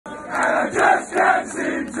just can't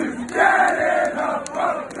seem to get enough.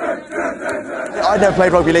 I'd never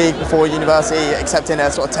played rugby league before university, except in a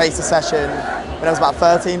sort of taster session when I was about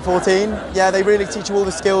 13, 14. Yeah, they really teach you all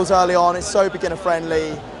the skills early on. It's so beginner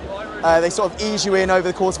friendly. They sort of ease you in over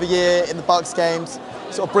the course of a year in the Bucks games,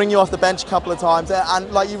 sort of bring you off the bench a couple of times,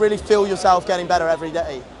 and like you really feel yourself getting better every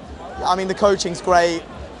day. I mean, the coaching's great,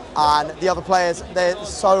 and the other players, they're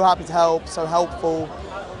so happy to help, so helpful.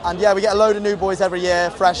 And yeah, we get a load of new boys every year,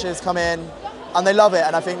 freshers come in, and they love it,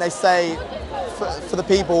 and I think they stay for the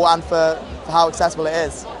people and for how accessible it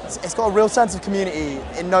is. It's got a real sense of community.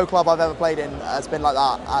 In no club I've ever played in has been like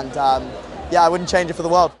that, and yeah, I wouldn't change it for the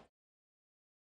world.